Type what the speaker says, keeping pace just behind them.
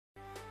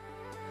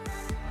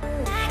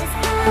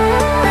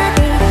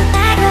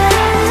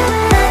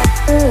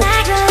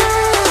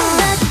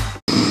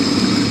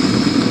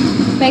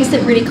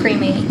makes it really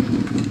creamy.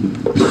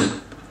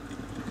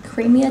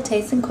 Creamier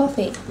tasting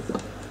coffee.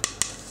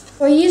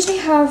 So I usually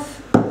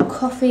have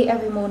coffee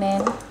every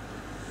morning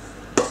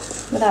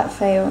without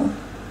fail.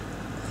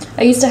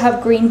 I used to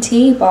have green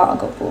tea, but I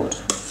got bored.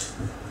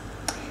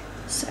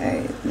 So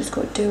I'm just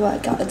got to do what I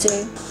gotta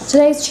do.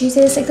 Today's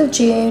Tuesday, the 6th of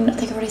June. I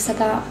think I've already said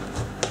that.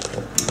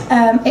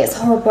 It's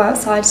horrible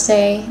outside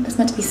today. It's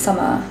meant to be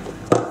summer.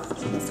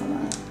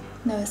 Summer.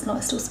 No, it's not.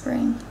 It's still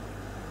spring.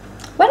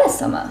 When is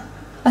summer?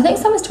 I think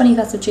summer's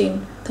 21st of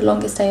June, the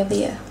longest day of the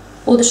year.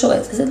 Or the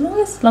shortest. Is it the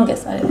longest?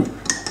 Longest, I don't know.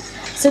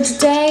 So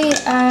today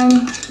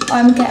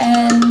I'm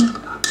getting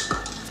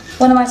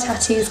one of my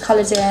tattoos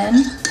coloured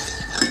in.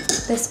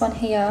 This one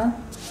here.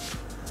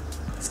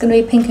 It's going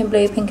to be pink and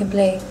blue, pink and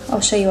blue.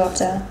 I'll show you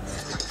after.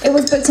 It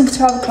was booked in for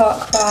 12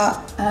 o'clock,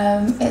 but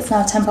it's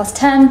now 10 past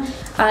 10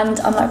 and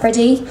I'm like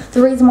ready.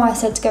 The reason why I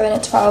said to go in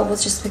at 12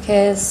 was just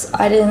because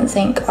I didn't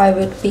think I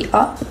would be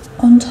up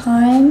on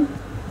time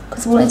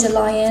because I wanted to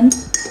lie in.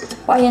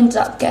 But I ended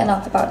up getting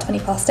up about 20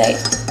 past 8,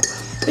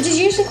 which is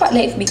usually quite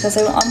late for me because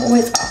I'm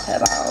always up at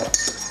about...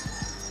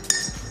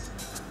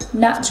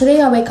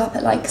 Naturally, I wake up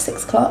at like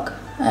 6 o'clock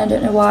and I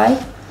don't know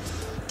why.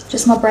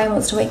 Just my brain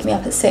wants to wake me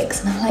up at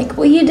 6 and I'm like,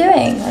 what are you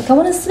doing? Like, I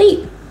want to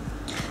sleep.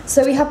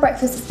 So we had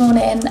breakfast this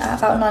morning at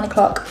about 9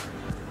 o'clock.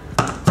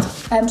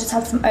 Just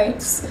had some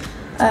oats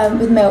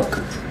with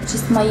milk,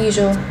 just my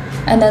usual,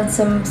 and then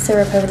some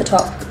syrup over the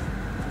top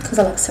because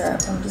I like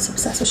syrup. I'm just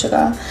obsessed with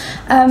sugar.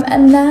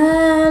 And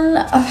then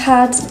I've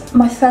had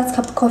my first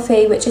cup of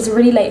coffee, which is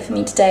really late for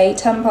me today,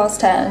 10 past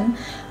 10,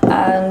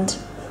 and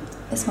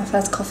it's my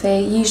first coffee.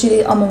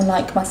 Usually I'm on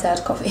like my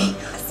third coffee.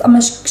 I'm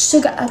a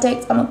sugar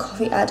addict, I'm a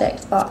coffee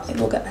addict, but it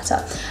will get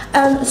better.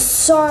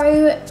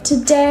 So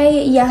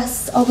today,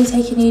 yes, I'll be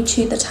taking you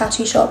to the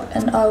tattoo shop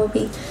and I will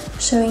be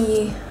showing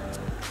you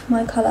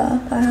my colour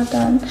that I have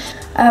done.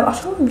 I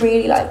feel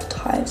really like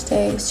tired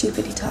today,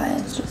 stupidly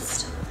tired,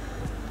 just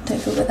don't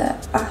feel with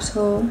it at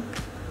all.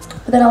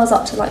 But then I was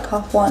up to like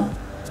 1:30.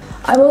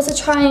 I'm also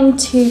trying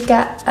to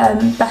get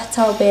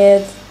better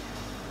with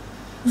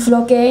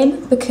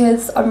vlogging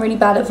because I'm really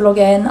bad at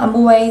vlogging. I'm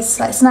always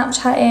like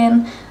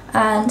Snapchatting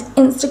and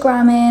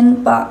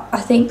Instagramming, but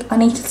I think I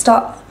need to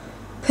start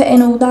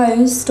putting all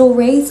those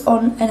stories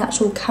on an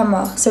actual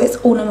camera so it's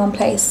all in one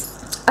place.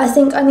 I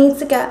think I need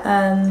to get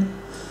a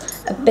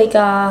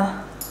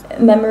bigger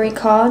memory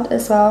card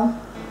as well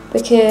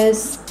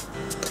because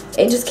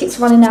it just keeps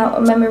running out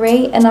of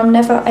memory and I'm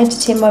never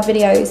editing my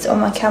videos on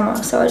my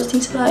camera, so I just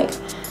need to like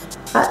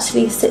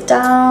actually sit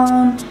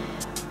down,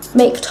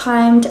 make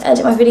time to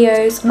edit my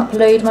videos and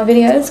upload my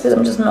videos because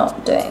I'm just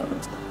not doing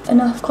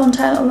enough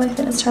content on my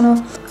fitness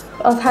channel.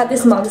 I've had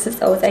this mug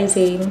since I was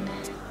 18. I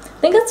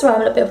think that's why I'm a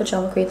little bit of a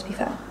drama queen, to be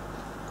fair.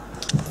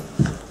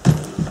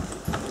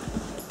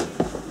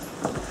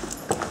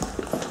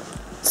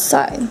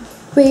 So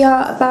we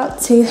are about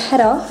to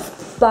head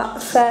off, but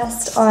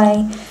first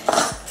I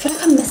feel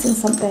like I'm missing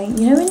something.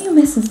 You know when you're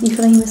missing, you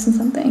feel like you're missing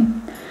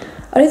something?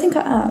 I don't think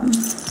I am.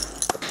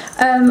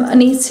 I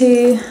need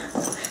to...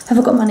 Have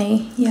I got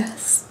money?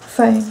 Yes.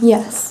 Phone?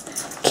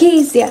 Yes.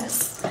 Keys?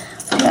 Yes. I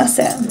think that's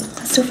it.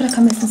 I still feel like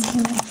I'm missing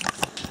something.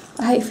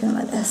 I hate feeling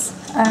like this.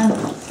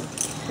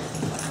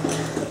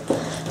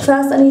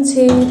 First I need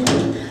to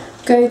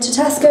go to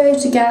Tesco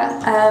to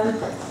get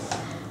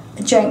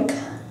a drink.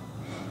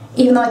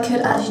 Even though I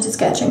could actually just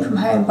get a drink from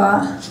home,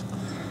 but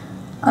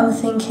I'm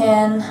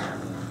thinking...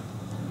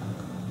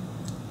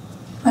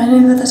 I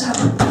don't know whether to have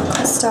a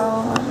Crystal,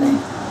 I don't know.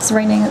 It's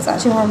raining, it's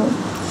actually horrible.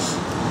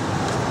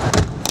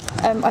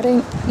 I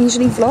don't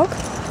usually vlog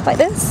like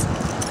this,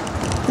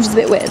 which is a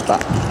bit weird,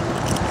 but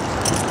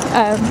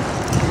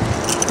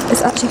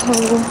it's actually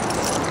horrible.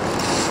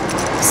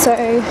 So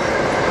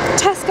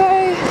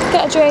Tesco,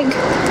 get a drink,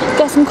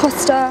 get some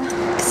Costa,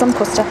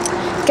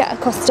 get a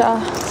Costa,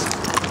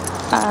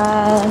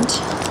 and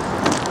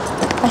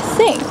I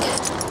think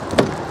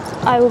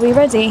I will be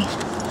ready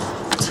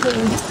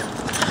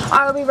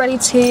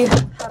to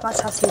have my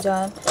tattoo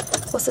done.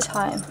 What's the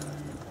time?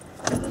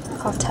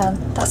 10:30.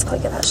 That's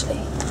quite good actually.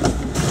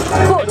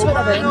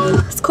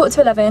 11:15. It's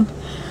 11:15.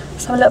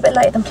 So I'm a little bit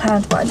later than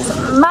planned, but it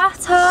doesn't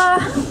matter.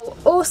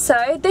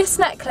 Also, this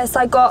necklace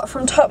I got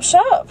from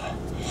Topshop.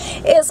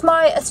 It's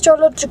my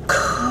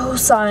astrological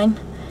sign.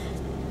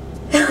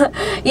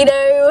 You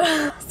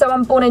know, so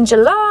I'm born in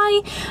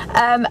July,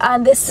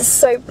 and this is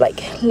so,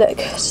 like, look,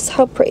 just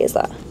how pretty is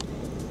that?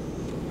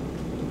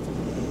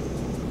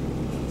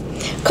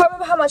 Can't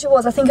remember how much it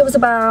was. I think it was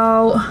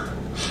about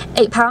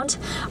 £8.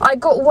 I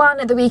got one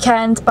at the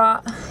weekend,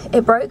 but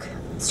it broke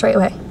straight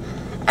away.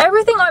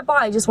 Everything I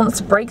buy just wants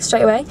to break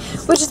straight away,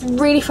 which is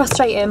really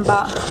frustrating,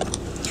 but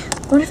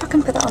I wonder if I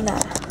can put that on there.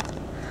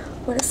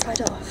 Will it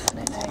slide off? I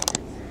don't know.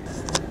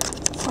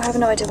 I have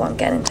no idea what I'm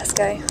getting in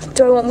Tesco.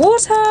 Do I want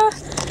water?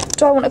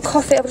 Do I want a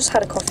coffee? I've just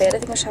had a coffee. I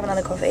don't think I should have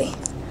another coffee.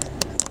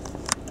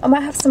 I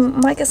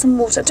might get some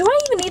water. Do I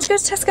even need to go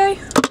to Tesco?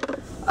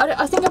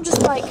 I think I'm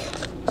just like,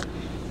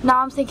 now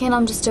I'm thinking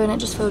I'm just doing it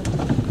just for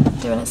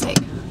doing its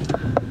sake.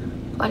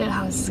 I don't know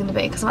how this is going to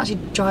be because I'm actually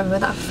driving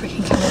with that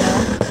freaking camera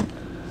now.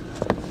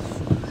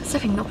 It's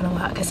definitely not going to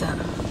work, is it? I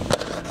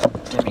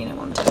don't really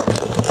want to.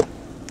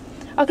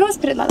 I can always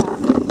put it like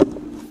that.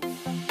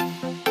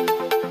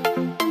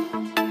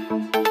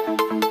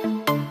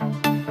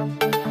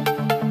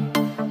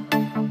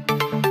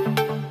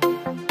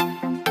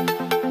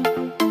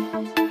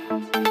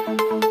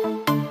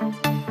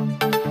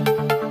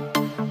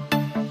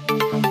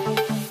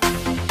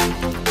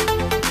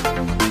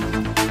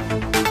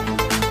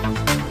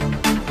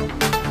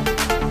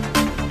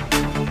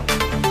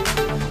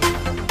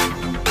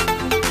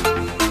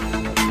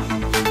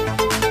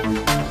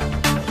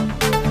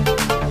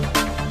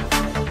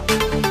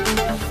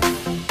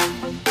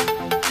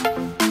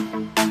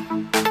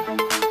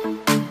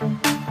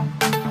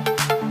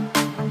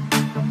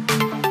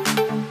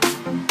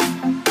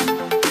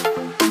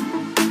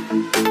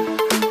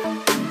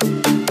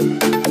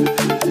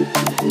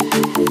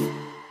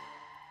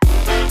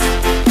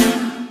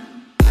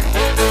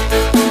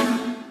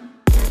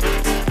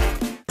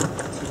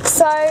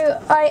 So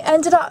I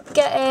ended up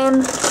getting,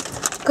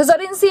 because I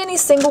didn't see any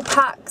single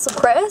packs of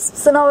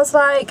crisps, and I was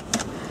like,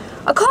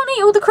 I can't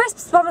eat all the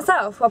crisps by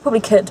myself. Well, I probably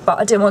could, but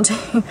I didn't want to.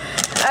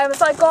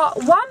 So I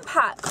got 1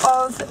 pack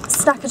of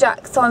Snacker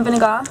Jack salt and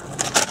vinegar,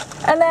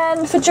 and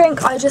then for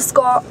drink I just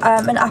got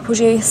an apple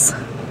juice,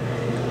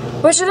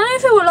 which I don't know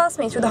if it will last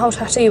me through the whole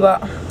tattoo,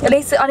 but at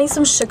least I need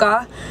some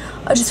sugar.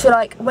 I just feel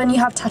like when you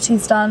have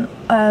tattoos done,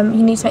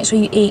 you need to make sure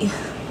you eat.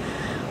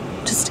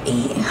 Just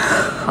eat.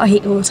 I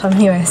eat all the time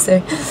anyway,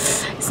 so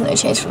it's no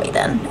change for me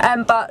then.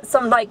 But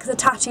some, like, the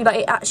tattoo, like,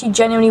 it actually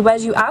genuinely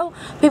wears you out.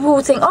 People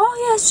will think,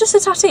 oh yeah, it's just a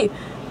tattoo.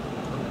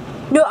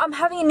 No, I'm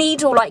having a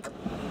needle like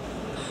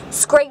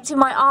scraped in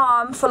my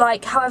arm for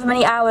like however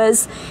many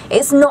hours.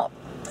 It's not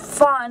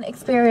fun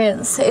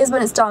experience. It is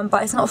when it's done,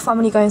 but it's not fun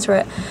when you're going through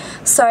it.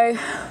 So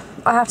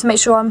I have to make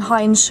sure I'm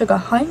high in sugar.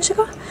 High in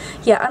sugar?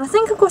 Yeah, and I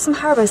think I've got some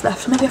Haribos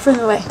left. Maybe I threw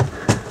them away.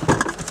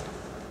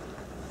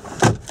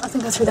 I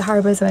think I threw the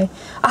Haribos away.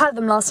 I had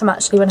them last time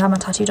actually when I had my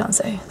tattoo done,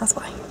 so that's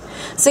why.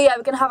 So yeah,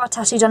 we're gonna have our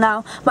tattoo done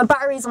now. My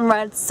battery's on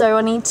red, so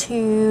I need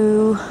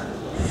to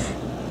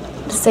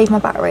save my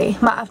battery.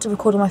 Might have to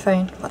record on my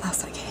phone, but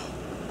that's okay.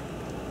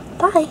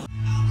 Bye.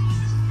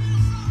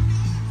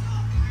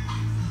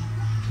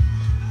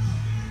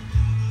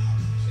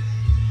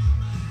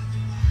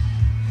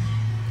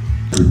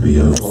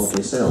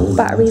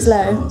 Battery's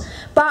low,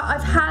 but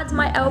I've had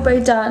my elbow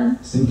done,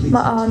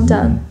 my arm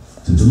done.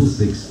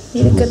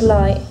 Need a good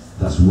light.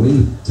 That's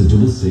way to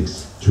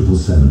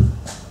 66777.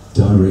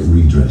 Direct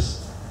redress.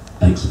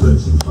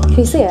 Experts in financial Can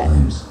you see it?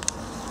 claims.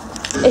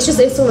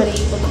 It's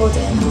already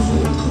recording.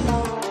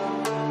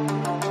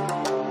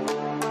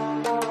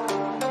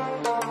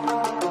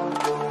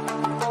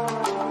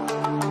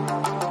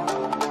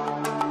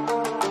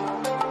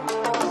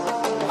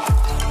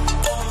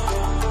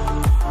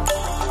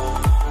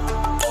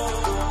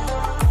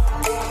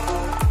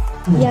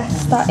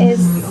 Yes, that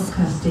is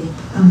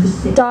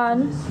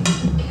done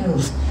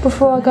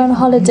before I go on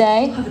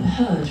holiday.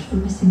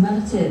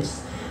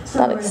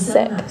 That looks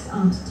sick.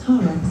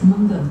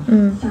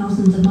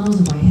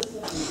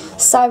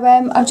 So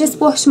I've just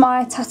washed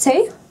my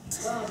tattoo,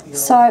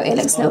 so it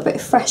looks a little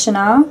bit fresher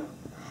now.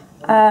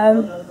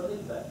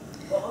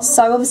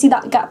 So obviously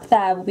that gap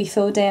there will be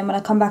filled in when I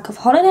come back off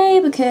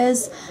holiday,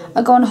 because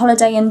I go on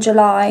holiday in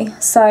July,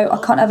 so I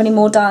can't have any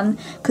more done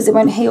because it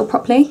won't heal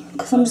properly,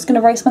 because I'm just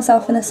going to roast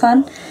myself in the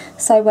sun.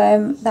 So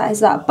that is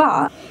that,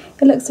 but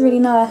it looks really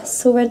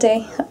nice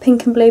already, that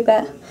pink and blue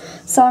bit,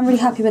 so I'm really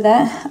happy with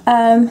it.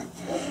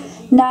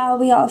 Now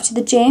we are off to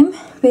the gym.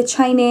 We're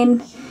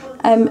training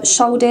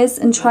shoulders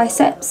and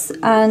triceps,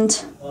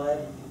 and I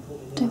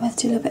don't know whether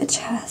to do a little bit of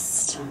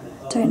chest,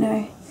 don't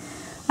know.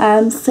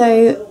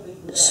 So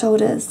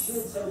shoulders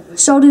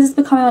is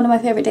becoming one of my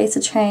favourite days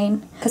to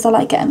train, because I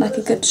like getting like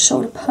a good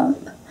shoulder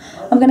pump.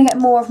 I'm going to get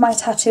more of my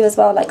tattoo as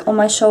well, like on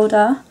my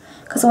shoulder,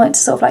 because I want it to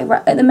sort of like,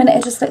 at the minute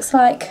it just looks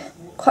like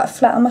quite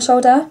flat on my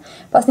shoulder,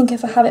 but I think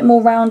if I have it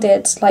more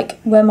rounded, like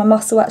where my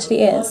muscle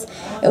actually is,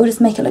 it will just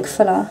make it look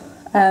fuller.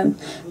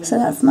 So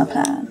that's my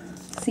plan.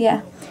 So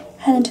yeah,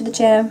 heading to the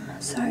gym,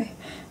 so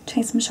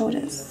train some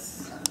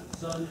shoulders.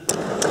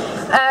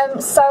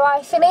 So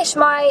I finished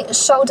my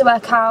shoulder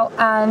workout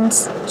and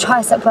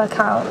tricep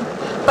workout,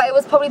 but it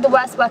was probably the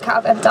worst workout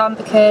I've ever done,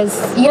 because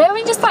you know when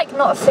you're just like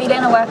not feeling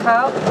a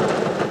workout,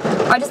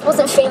 I just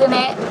wasn't feeling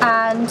it,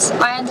 and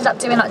I ended up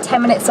doing like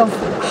 10 minutes of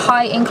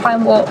high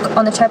incline walk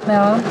on the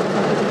treadmill,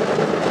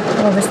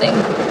 obviously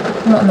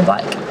not on the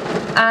bike,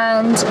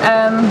 and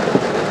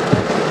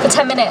for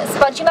 10 minutes.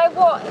 But you know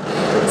what,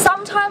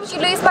 sometimes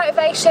you lose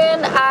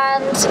motivation,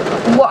 and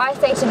what I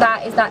say to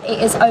that is that it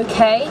is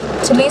okay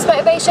to lose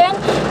motivation.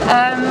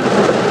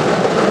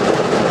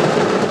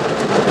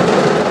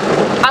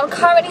 I'm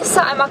currently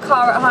sat in my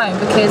car at home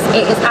because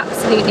it is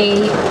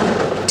absolutely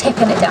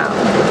tipping it down,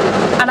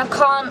 and I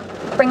can't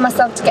bring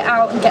myself to get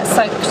out and get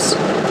soaked,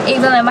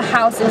 even though my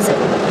house is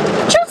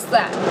just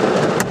there.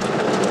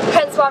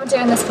 Hence why I'm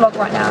doing this vlog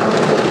right now.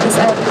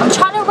 I'm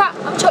trying to rap,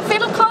 I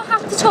feel like I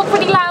have to talk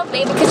really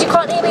loudly because you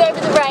can't hear me over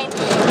the rain.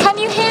 Can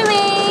you hear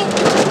me?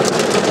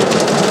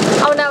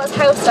 Oh no, it's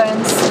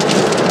hailstones.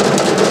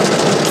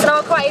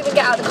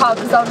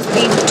 well, because I'll just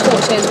be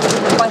tortured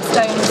by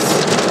stones.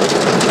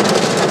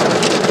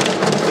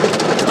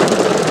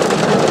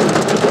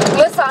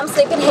 Looks like I'm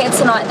sleeping here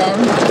tonight then.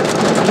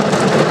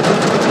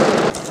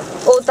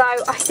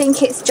 Although I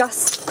think it's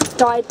just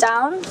died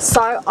down,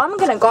 so I'm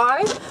gonna go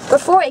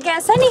before it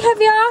gets any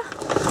heavier.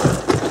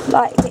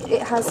 Like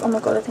it has, oh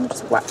my god, I think I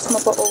just whacked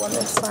my bottle on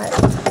this side.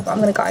 But I'm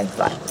gonna go,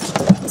 like,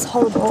 it's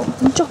horrible.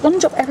 I'm gonna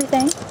drop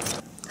everything.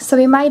 So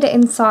we made it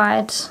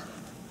inside.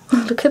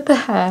 Look at the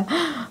hair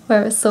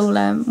where it's all,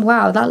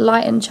 wow, that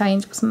lighting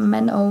change was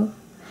mental.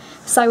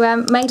 So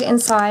made it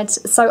inside.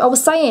 So I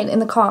was saying in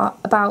the car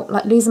about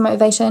like losing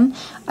motivation.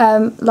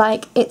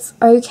 Like it's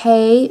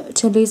okay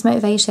to lose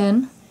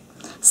motivation.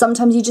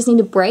 Sometimes you just need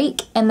a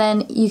break and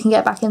then you can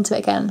get back into it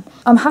again.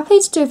 I'm happy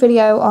to do a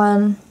video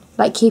on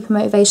like keeping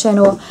motivation,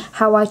 or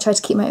how I try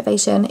to keep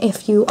motivation,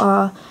 if you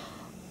are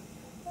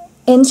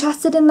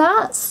interested in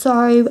that.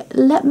 So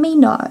let me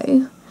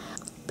know.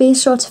 Be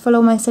sure to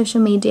follow my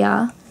social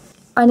media.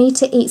 I need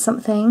to eat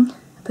something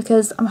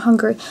because I'm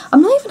hungry.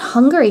 I'm not even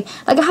hungry.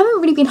 Like I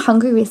haven't really been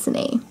hungry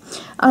recently.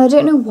 And I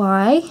don't know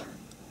why,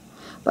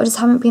 but I just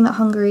haven't been that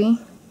hungry.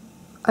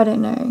 I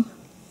don't know.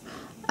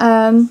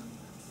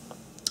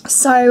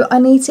 So I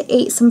need to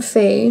eat some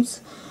food,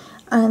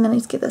 and then I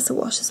need to give this a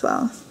wash as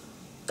well.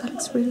 That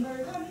looks really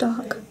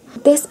dark.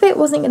 This bit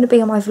wasn't going to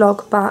be on my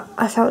vlog, but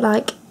I felt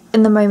like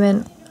in the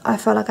moment I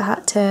felt like I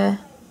had to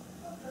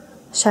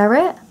share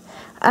it.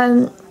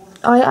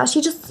 I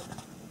actually just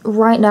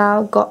right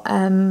now got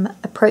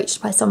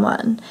approached by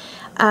someone,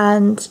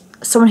 and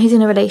someone who's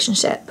in a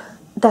relationship.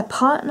 Their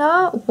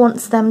partner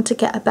wants them to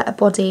get a better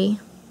body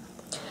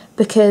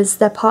because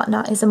their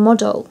partner is a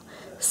model.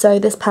 So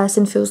this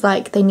person feels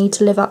like they need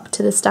to live up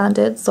to the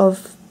standards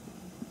of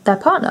their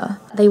partner.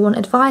 They want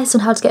advice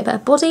on how to get a better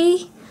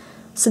body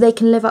so they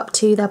can live up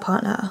to their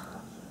partner.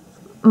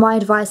 My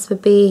advice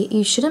would be,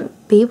 you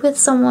shouldn't be with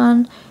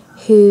someone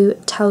who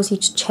tells you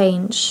to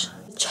change.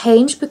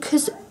 Change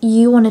because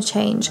you want to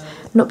change,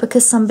 not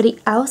because somebody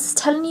else is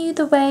telling you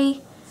the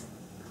way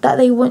that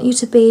they want you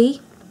to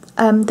be,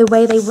 the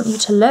way they want you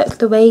to look,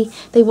 the way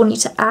they want you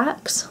to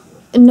act.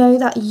 Know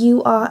that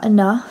you are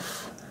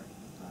enough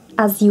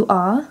as you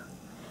are.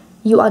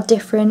 You are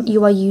different,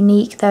 you are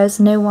unique. There's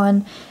no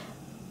one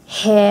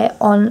here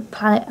on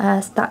planet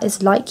Earth that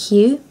is like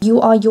you.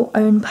 You are your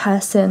own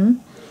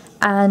person,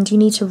 and you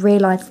need to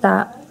realise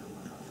that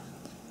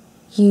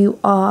you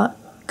are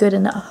good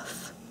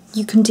enough.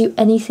 You can do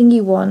anything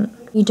you want.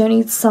 You don't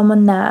need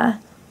someone there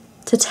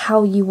to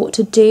tell you what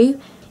to do.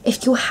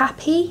 If you're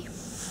happy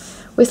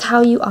with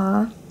how you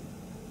are,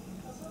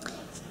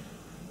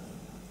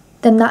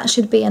 then that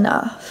should be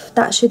enough.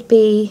 That should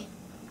be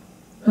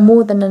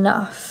more than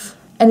enough.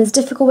 And as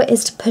difficult it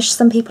is to push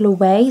some people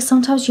away,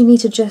 sometimes you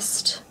need to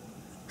just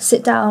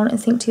sit down and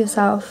think to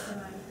yourself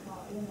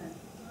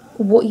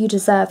what you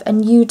deserve.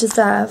 And you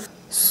deserve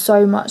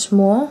so much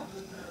more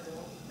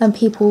than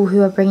people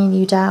who are bringing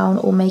you down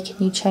or making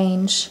you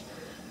change.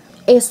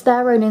 It's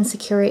their own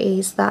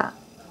insecurities that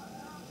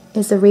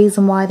is the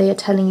reason why they are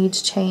telling you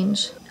to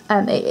change.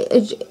 And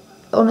it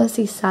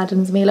honestly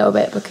saddens me a little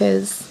bit,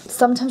 because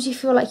sometimes you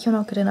feel like you're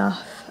not good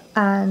enough,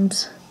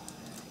 and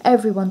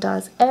everyone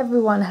does.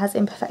 Everyone has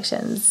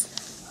imperfections.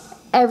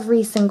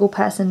 Every single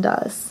person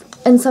does.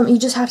 And you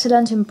just have to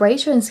learn to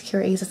embrace your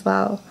insecurities as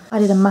well. I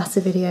did a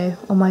massive video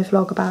on my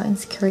vlog about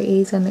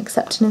insecurities and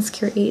accepting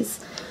insecurities.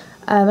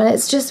 And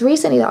it's just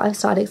recently that I've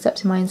started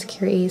accepting my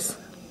insecurities.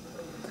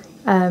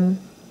 And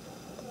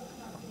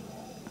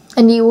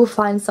you will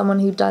find someone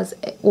who does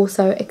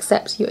also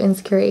accept your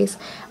insecurities,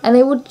 and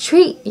they will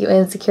treat your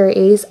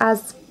insecurities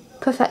as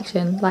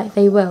perfection, like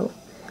they will.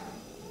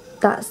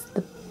 That's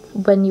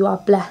when you are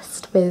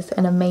blessed with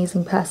an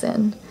amazing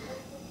person,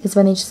 is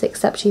when they just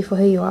accept you for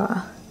who you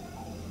are,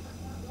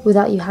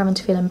 without you having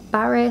to feel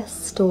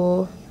embarrassed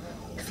or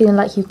feeling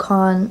like you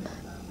can't,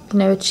 you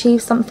know,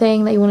 achieve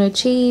something that you want to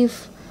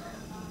achieve.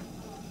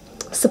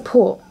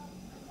 Support.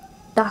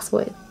 That's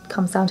what it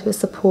comes down to, is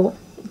support.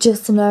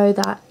 Just know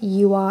that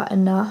you are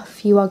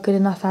enough. You are good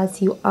enough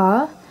as you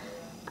are,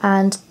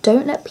 and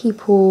don't let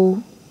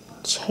people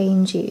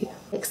change you.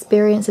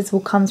 Experiences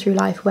will come through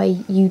life where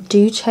you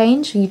do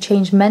change. You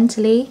change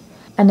mentally,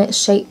 and it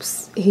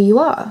shapes who you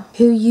are.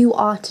 Who you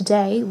are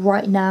today,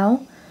 right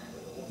now,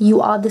 you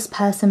are this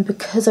person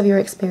because of your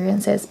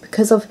experiences,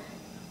 because of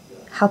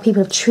how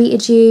people have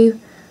treated you,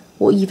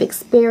 what you've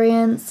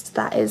experienced.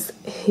 That is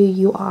who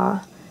you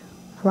are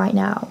right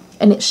now,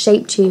 and it's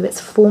shaped you, it's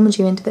formed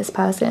you into this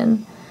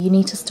person. You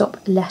need to stop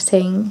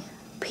letting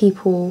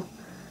people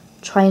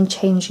try and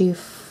change you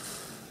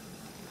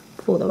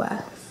for the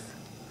worse.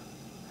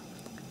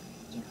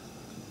 Yeah.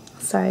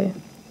 So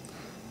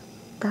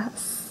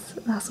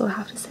that's all I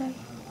have to say.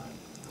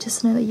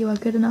 Just know that you are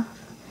good enough,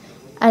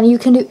 and you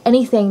can do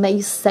anything that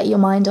you set your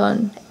mind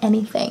on.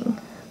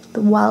 Anything.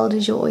 The world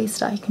is your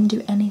oyster. You can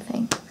do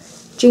anything.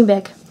 Dream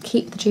big.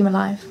 Keep the dream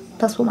alive.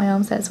 That's what my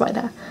arm says right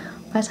there.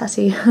 My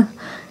tattoo.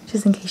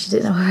 Just in case you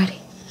didn't know already.